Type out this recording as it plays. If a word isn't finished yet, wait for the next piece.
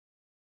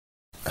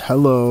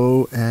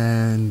Hello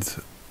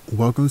and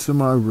welcome to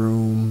my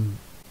room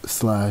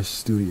slash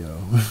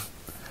studio.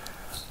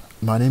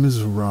 My name is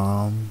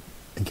Rahm,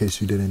 in case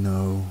you didn't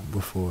know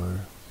before,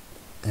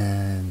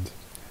 and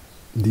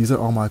these are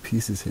all my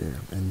pieces here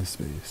in this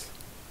space.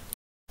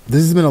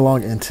 This has been a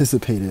long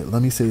anticipated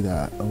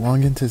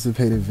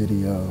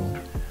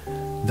video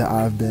that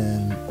I've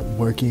been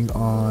working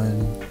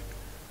on,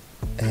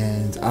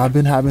 and I've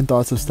been having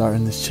thoughts of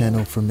starting this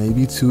channel for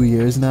maybe 2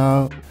 years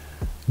now.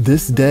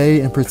 This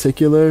day in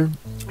particular,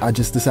 I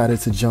just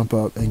decided to jump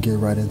up and get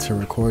right into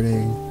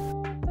recording.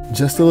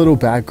 Just a little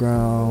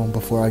background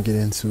before I get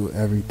into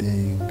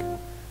everything,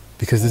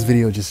 because this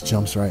video just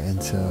jumps right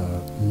into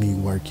me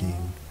working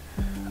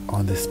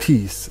on this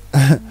piece.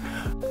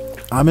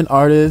 I'm an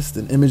artist,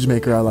 an image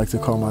maker, I like to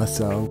call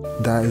myself.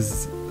 That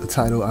is a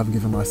title I've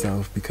given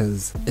myself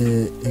because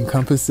it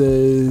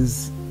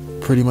encompasses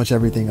pretty much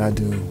everything I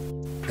do.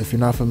 If you're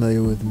not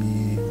familiar with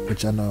me,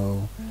 which I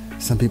know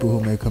some people who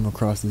may come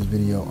across this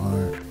video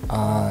aren't,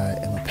 I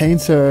am a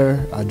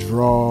painter, I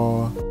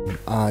draw,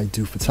 I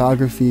do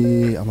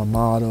photography, I'm a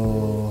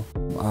model.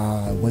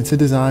 I went to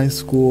design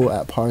school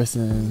at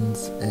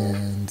Parsons,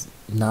 and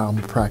now I'm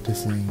a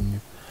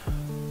practicing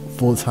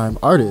full-time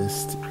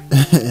artist.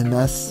 And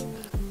that's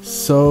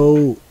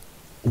so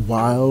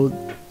wild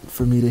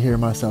for me to hear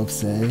myself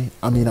say.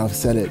 I mean, I've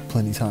said it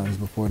plenty times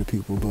before to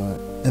people, but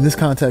in this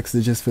context,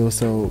 it just feels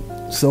so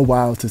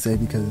wild to say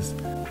because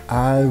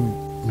I've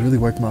really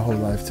worked my whole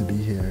life to be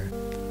here.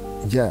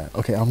 Yeah,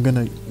 okay, I'm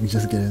gonna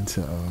just get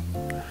into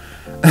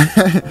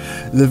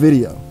the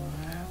video.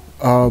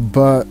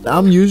 But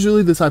I'm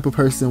usually the type of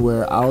person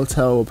where I'll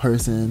tell a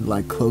person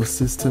like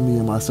closest to me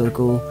in my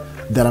circle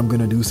that I'm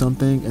gonna do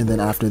something, and then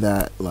after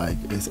that, like,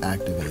 it's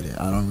activated.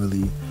 I don't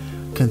really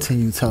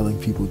continue telling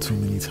people too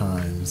many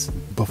times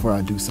before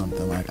I do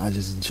something. Like, I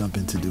just jump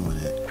into doing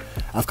it.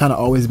 I've kind of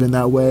always been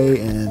that way,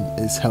 and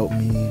it's helped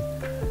me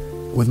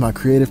with my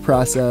creative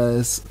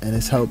process, and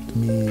it's helped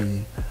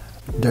me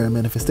during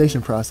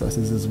manifestation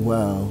processes as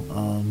well.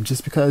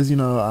 Just because, you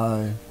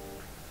know,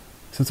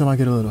 sometimes I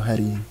get a little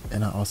heady,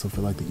 and I also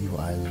feel like the evil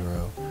eye is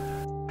real.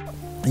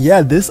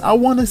 Yeah, this, I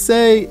want to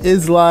say,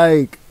 is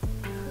like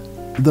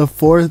the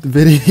 4th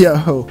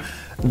video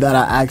that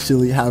I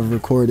actually have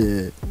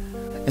recorded.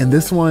 And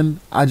this one,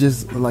 I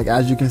just, like,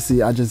 as you can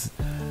see, I just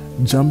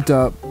jumped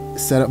up,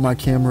 set up my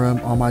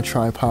camera on my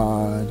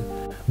tripod.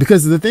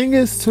 Because the thing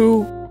is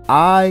too,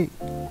 I've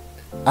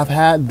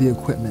had the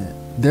equipment.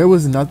 There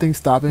was nothing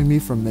stopping me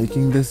from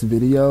making this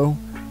video,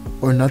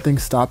 or nothing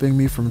stopping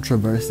me from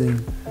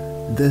traversing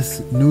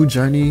this new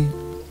journey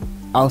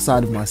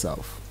outside of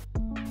myself,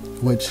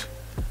 which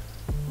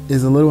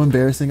is a little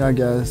embarrassing, I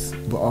guess,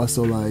 but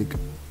also, like,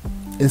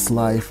 it's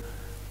life.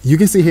 You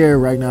can see here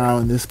right now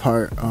in this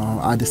part,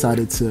 I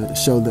decided to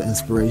show the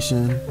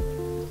inspiration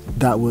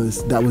that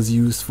was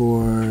used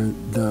for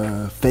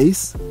the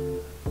face.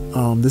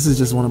 This is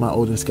just one of my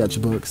older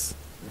sketchbooks.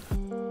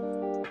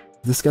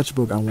 The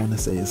sketchbook, I want to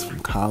say, is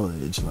from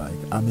college. Like,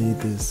 I made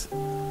these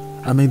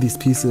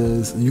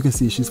pieces. You can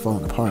see she's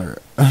falling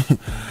apart.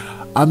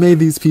 I made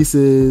these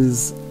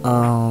pieces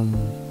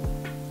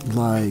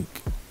like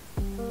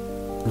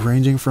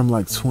ranging from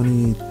like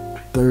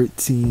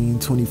 2013,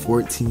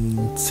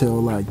 2014 till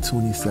like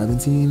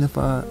 2017, if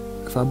I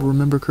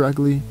remember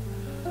correctly.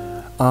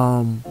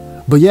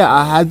 But yeah,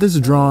 I had this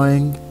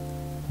drawing,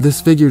 this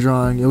figure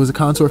drawing. It was a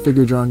contour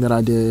figure drawing that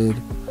I did.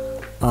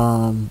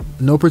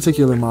 No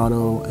particular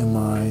model in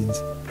mind.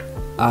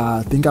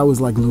 I think I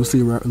was like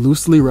loosely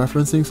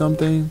referencing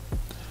something,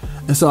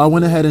 and so I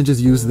went ahead and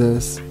just used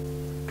this.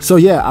 So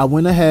yeah, I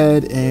went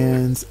ahead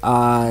and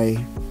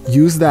I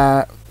used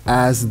that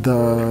as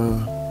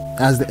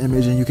the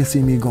image, and you can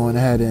see me going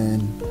ahead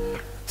and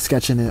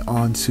sketching it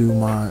onto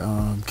my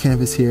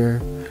canvas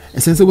here.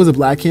 And since it was a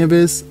black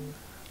canvas,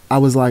 I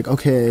was like,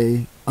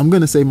 okay, I'm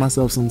gonna save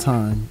myself some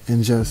time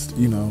and just,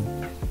 you know,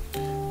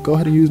 go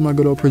ahead and use my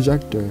good old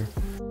projector.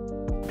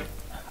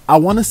 I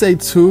want to say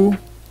too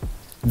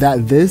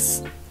that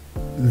this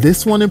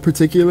one in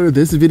particular,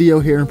 this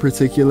video here in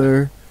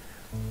particular,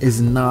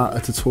 is not a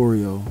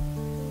tutorial.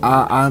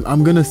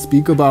 I'm gonna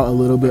speak about a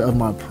little bit of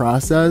my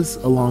process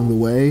along the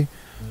way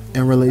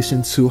in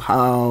relation to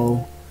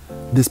how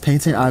this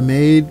painting I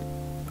made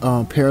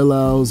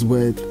parallels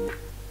with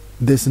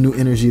this new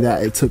energy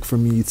that it took for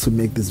me to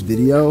make this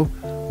video.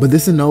 But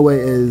this in no way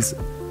is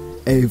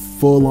a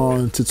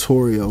full-on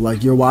tutorial.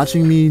 Like, you're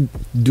watching me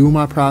do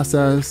my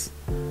process,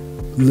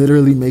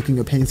 literally making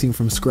a painting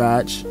from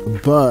scratch,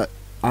 but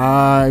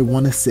I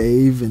want to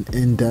save an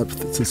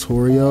in-depth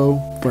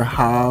tutorial for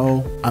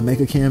how I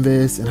make a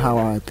canvas and how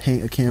I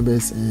paint a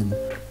canvas and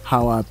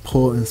how I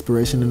pull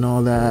inspiration and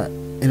all that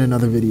in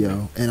another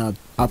video, and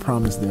I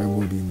promise there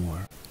will be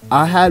more.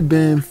 I had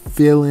been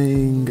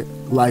feeling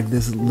like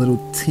this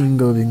little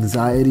ting of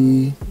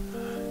anxiety,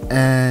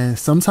 and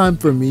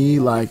sometimes for me,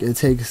 like, it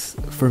takes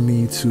for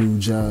me to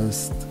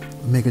just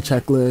make a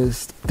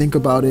checklist, think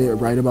about it,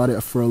 write about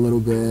it for a little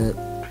bit.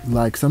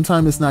 Like,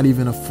 sometimes it's not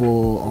even a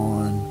full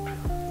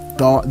on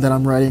thought that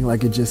I'm writing.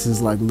 Like, it just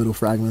is like little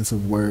fragments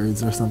of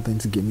words or something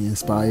to get me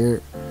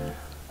inspired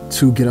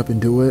to get up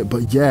and do it.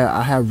 But yeah,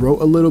 I have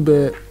wrote a little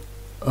bit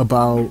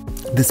about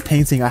this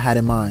painting I had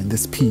in mind,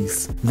 this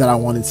piece that I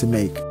wanted to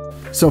make.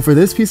 So for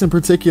this piece in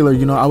particular,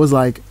 you know, I was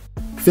like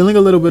feeling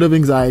a little bit of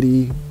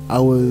anxiety. I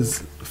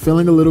was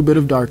feeling a little bit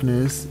of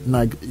darkness.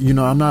 Like, you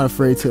know, I'm not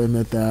afraid to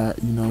admit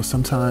that, you know,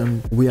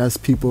 sometimes we as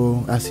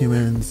people, as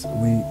humans,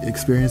 we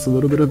experience a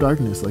little bit of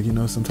darkness. Like, you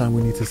know, sometimes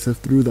we need to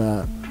sift through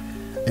that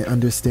and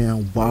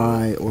understand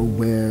why or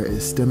where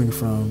it's stemming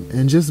from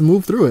and just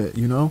move through it,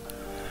 you know?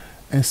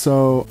 And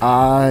so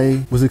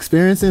I was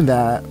experiencing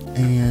that,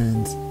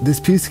 and this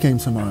piece came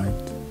to mind.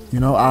 You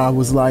know, I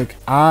was like,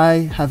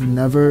 I have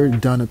never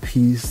done a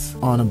piece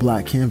on a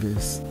black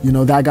canvas. You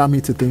know, that got me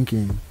to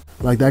thinking.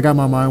 Like, that got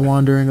my mind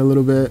wandering a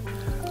little bit.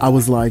 I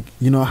was like,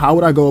 you know, how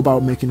would I go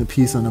about making a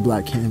piece on a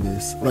black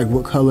canvas? Like,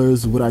 what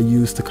colors would I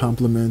use to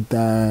complement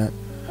that?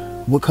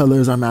 What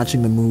colors are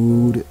matching the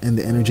mood and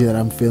the energy that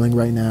I'm feeling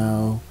right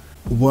now?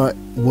 What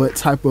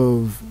type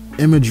of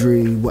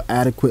imagery will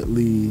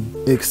adequately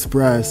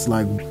express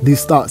like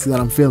these thoughts that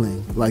I'm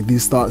feeling, like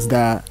these thoughts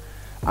that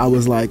I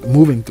was like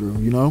moving through,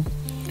 you know?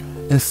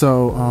 And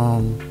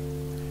so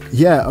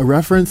yeah, a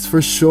reference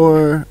for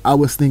sure I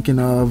was thinking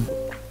of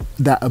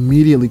that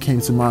immediately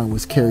came to mind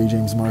was Kerry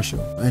James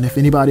Marshall. And if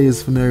anybody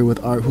is familiar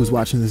with art who's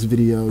watching this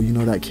video, you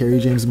know that Kerry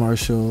James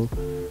Marshall,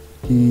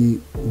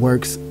 he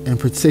works in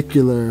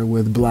particular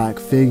with black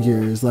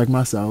figures like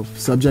myself.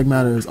 Subject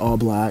matter is all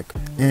black.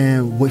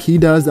 And what he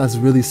does that's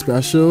really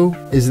special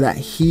is that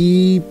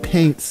he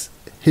paints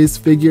his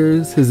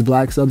figures, his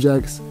black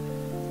subjects,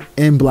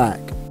 in black.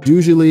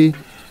 Usually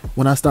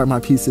when I start my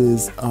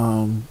pieces,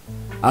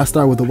 I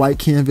start with a white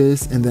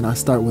canvas, and then I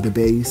start with a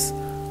base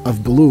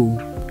of blue,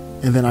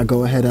 and then I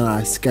go ahead and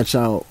I sketch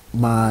out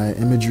my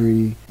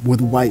imagery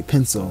with white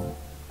pencil.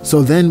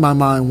 So then my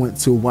mind went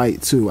to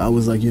white too. I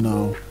was like, you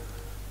know,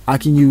 I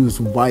can use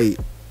white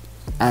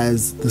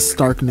as the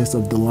starkness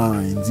of the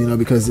lines, you know,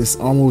 because it's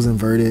almost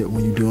inverted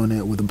when you're doing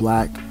it with a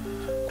black,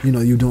 you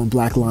know, you're doing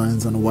black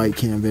lines on a white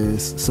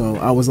canvas. So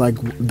I was like,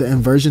 the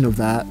inversion of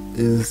that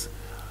is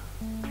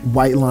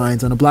white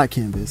lines on a black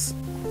canvas.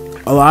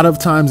 A lot of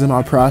times in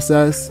my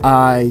process,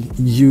 I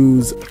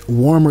use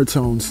warmer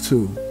tones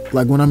too.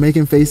 Like when I'm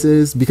making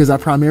faces, because I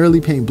primarily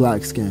paint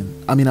black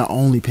skin. I mean, I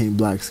only paint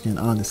black skin,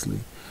 honestly.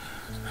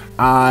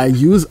 I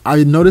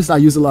noticed I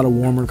use a lot of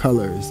warmer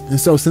colors. And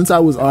so since I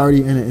was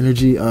already in an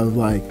energy of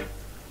like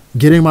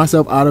getting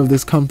myself out of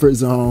this comfort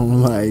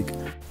zone, like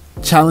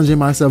challenging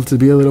myself to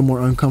be a little more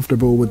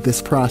uncomfortable with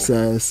this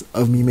process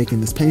of me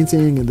making this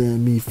painting and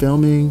then me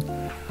filming,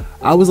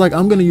 I was like,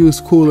 I'm gonna use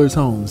cooler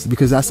tones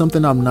because that's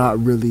something I'm not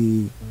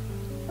really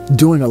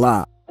doing a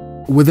lot.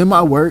 Within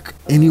my work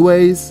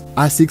anyways,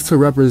 I seek to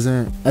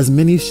represent as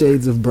many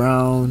shades of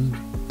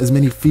brown, as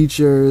many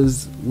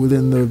features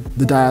within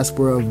the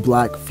diaspora of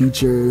black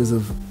features,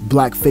 of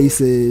black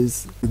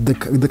faces.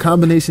 The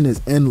combination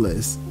is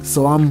endless.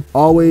 So I'm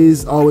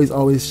always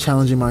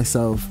challenging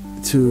myself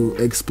to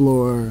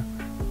explore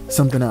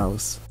something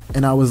else.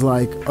 And I was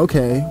like,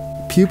 okay,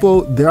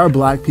 there are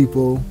black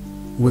people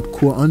with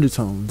cool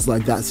undertones.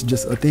 Like that's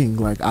just a thing,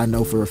 like I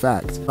know for a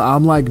fact.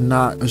 I'm like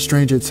not a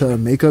stranger to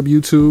makeup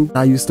YouTube.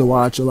 I used to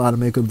watch a lot of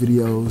makeup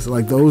videos.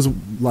 Like those,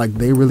 like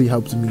they really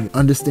helped me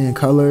understand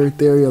color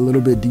theory a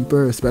little bit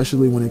deeper,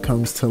 especially when it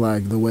comes to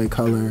like the way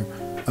color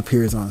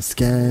appears on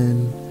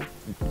skin,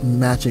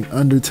 matching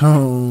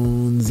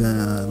undertones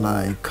and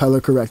like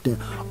color correcting.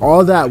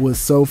 All that was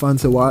so fun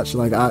to watch.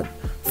 Like I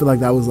feel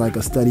like that was like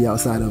a study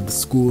outside of the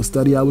school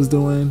study I was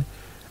doing.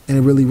 And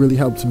it really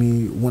helped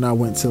me when I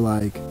went to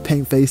like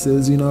paint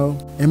faces, you know.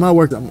 In my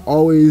work, I'm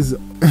always,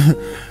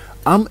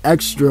 I'm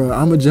extra.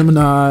 I'm a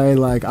Gemini.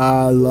 Like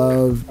I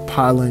love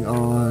piling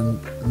on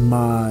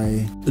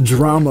my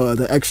drama,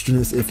 the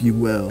extraness, if you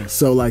will.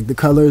 So like the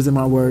colors in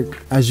my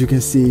work, as you can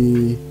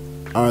see,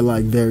 are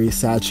like very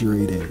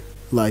saturated.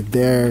 Like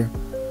they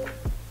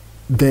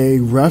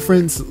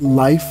reference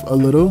life a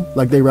little,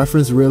 like they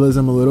reference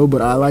realism a little,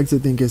 but I like to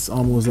think it's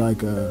almost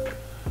like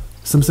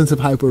some sense of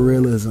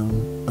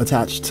hyperrealism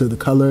attached to the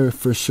color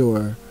for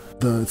sure.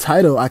 The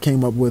title I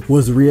came up with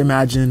was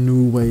Reimagine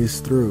New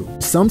Ways Through.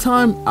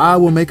 Sometime I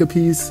will make a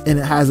piece and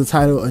it has a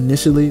title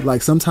initially,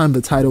 like sometimes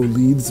the title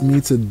leads me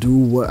to do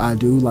what I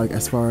do, like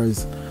as far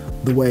as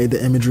the way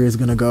the imagery is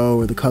gonna go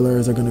or the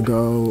colors are gonna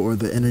go or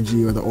the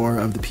energy or the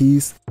aura of the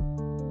piece.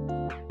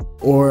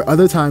 Or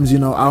other times, you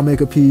know, I'll make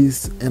a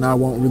piece and I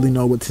won't really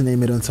know what to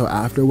name it until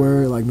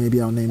afterward. Like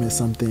maybe I'll name it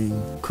something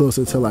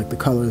closer to like the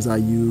colors I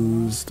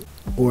used,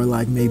 or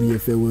like maybe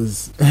if it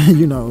was,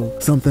 you know,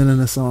 something in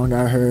a song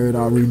I heard,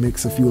 I'll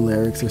remix a few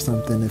lyrics or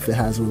something if it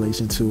has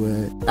relation to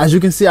it. As you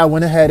can see, I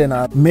went ahead and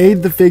I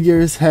made the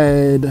figure's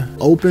head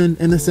open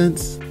in a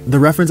sense. The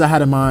reference I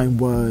had in mind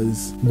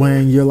was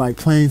when you're like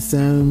playing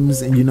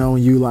Sims and you know,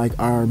 you like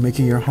are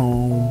making your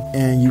home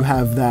and you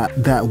have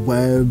that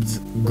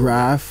webbed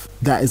graph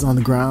that is on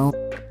the ground.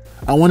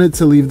 I wanted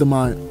to leave the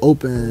mind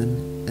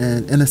open,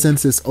 and in a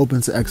sense it's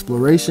open to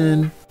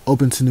exploration,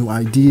 open to new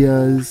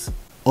ideas,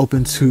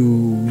 open to,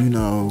 you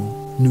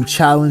know, new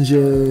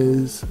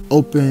challenges,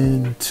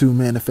 open to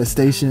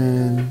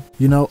manifestation,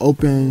 you know,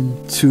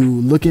 open to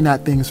looking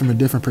at things from a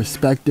different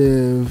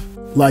perspective.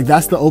 Like,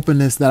 that's the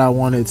openness that I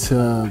wanted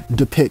to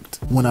depict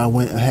when I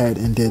went ahead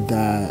and did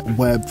that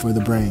web for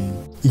the brain.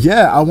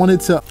 Yeah, I wanted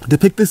to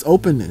depict this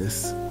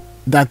openness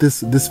that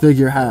this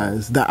figure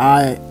has, that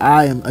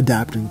I am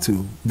adapting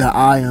to, that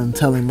I am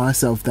telling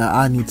myself that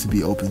I need to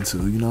be open to,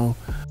 you know?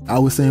 I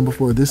was saying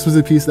before, this was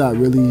a piece that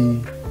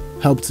really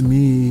helped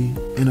me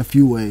in a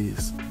few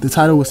ways. The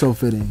title was so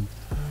fitting,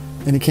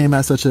 and it came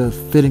at such a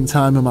fitting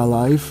time in my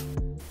life.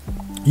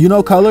 You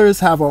know, colors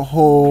have a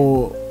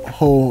whole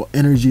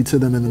energy to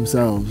them in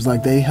themselves.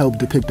 Like, they help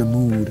depict a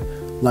mood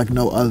like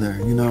no other,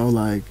 you know?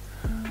 Like,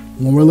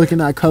 when we're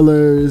looking at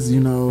colors,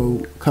 you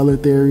know, color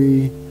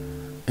theory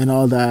and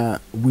all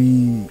that,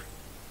 we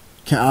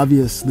can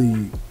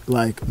obviously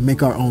like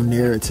make our own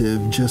narrative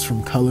just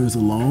from colors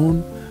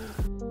alone.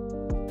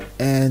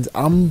 And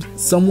I'm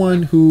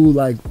someone who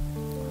like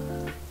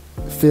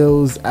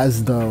feels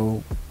as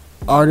though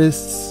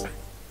artists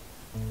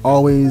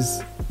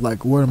always,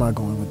 like, where am I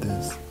going with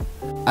this?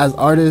 As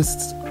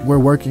artists, we're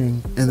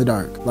working in the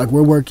dark. Like,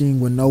 we're working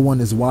when no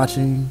one is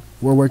watching.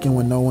 We're working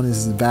when no one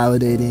is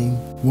validating.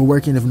 We're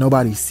working if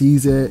nobody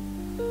sees it.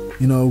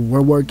 You know,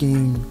 we're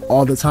working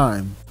all the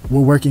time.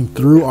 We're working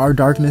through our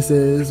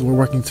darknesses. We're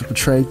working to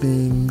portray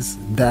things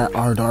that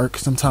are dark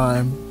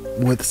sometime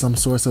with some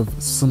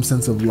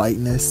sense of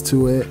lightness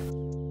to it.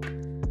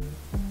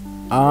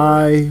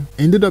 I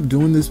ended up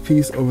doing this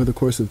piece over the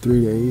course of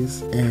 3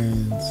 days,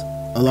 and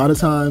a lot of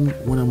time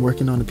when I'm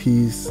working on a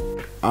piece,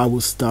 I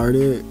will start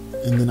it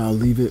and then I'll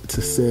leave it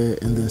to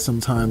sit, and then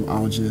sometime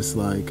I'll just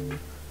like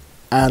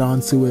add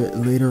on to it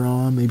later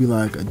on, maybe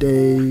like a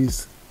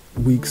days,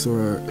 weeks,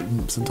 or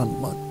sometime a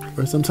month,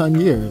 or sometime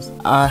years.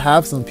 I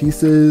have some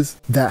pieces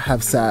that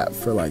have sat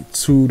for like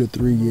 2 to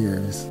 3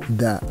 years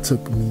that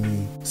took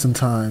me some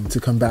time to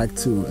come back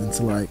to and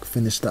to like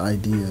finish the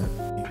idea.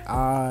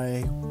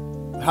 I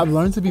have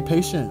learned to be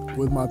patient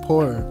with my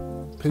pour,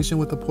 patient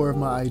with the pour of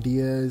my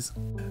ideas,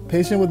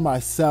 patient with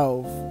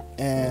myself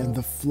and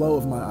the flow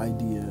of my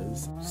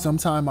ideas.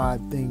 Sometimes I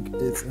think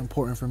it's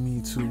important for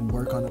me to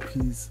work on a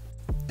piece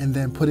and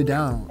then put it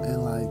down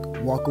and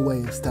like walk away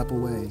and step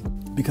away,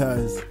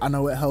 because I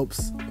know it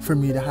helps for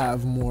me to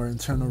have more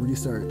internal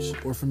research,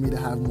 or for me to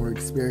have more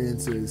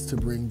experiences to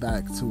bring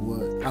back to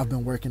what I've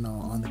been working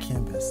on the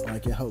canvas.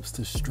 Like, it helps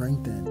to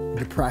strengthen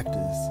the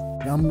practice.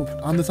 I'm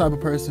the type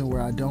of person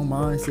where I don't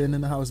mind sitting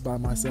in the house by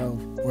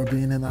myself or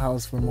being in the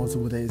house for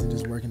multiple days and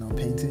just working on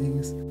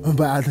paintings.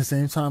 But at the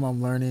same time,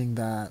 I'm learning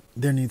that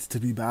there needs to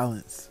be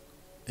balance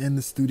in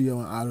the studio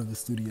and out of the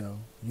studio,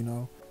 you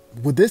know?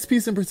 With this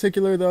piece in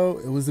particular, though,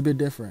 it was a bit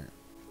different.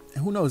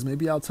 And who knows,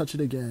 maybe I'll touch it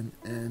again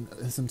in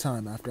some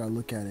time after I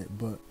look at it.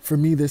 But for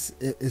me, this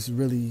is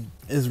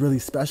really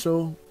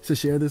special to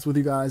share this with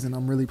you guys, and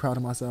I'm really proud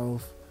of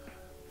myself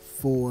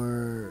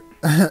for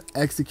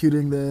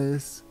executing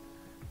this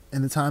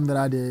in the time that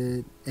I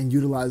did and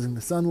utilizing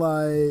the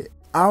sunlight.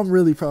 I'm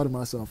really proud of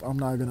myself, I'm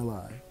not gonna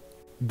lie.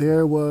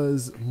 There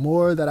was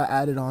more that I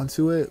added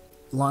onto it,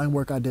 line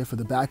work I did for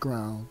the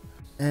background.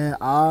 And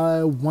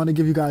I want to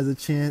give you guys a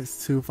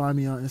chance to find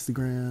me on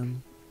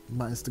Instagram.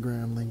 My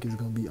Instagram link is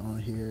going to be on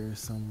here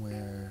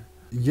somewhere.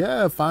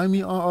 Yeah, find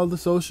me on all the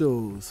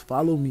socials.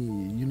 Follow me.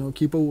 You know,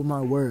 keep up with my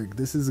work.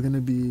 This is going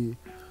to be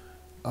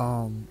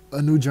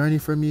a new journey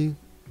for me.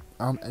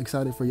 I'm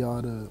excited for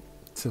y'all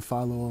to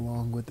follow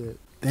along with it.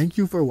 Thank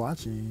you for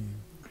watching.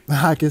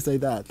 I can say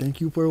that. Thank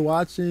you for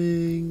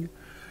watching.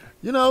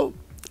 You know,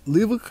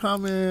 leave a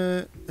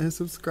comment and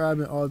subscribe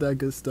and all that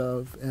good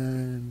stuff.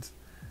 And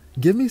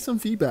give me some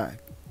feedback.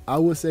 I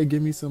would say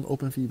give me some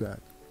open feedback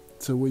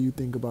to what you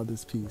think about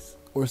this piece,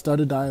 or start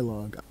a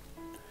dialogue.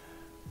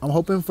 I'm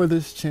hoping for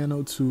this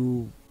channel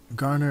to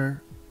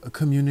garner a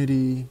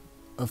community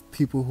of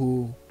people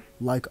who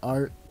like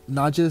art,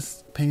 not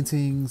just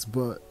paintings,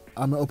 but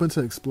I'm open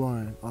to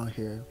exploring on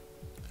here.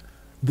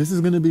 This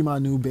is going to be my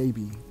new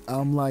baby.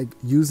 I'm like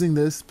using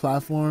this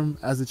platform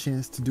as a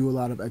chance to do a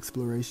lot of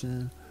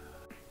exploration.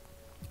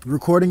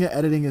 Recording and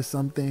editing is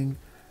something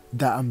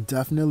that I'm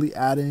definitely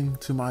adding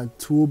to my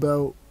tool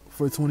belt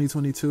for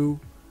 2022.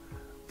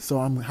 So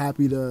I'm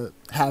happy to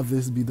have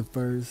this be the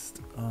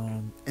first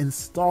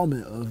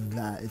installment of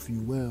that, if you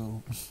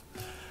will.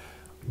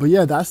 But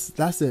yeah, that's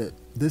it.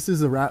 This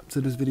is a wrap to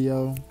this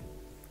video.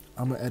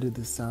 I'm gonna edit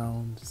this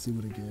sound, see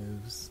what it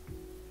gives.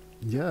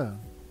 Yeah,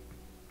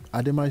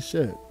 I did my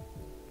shit.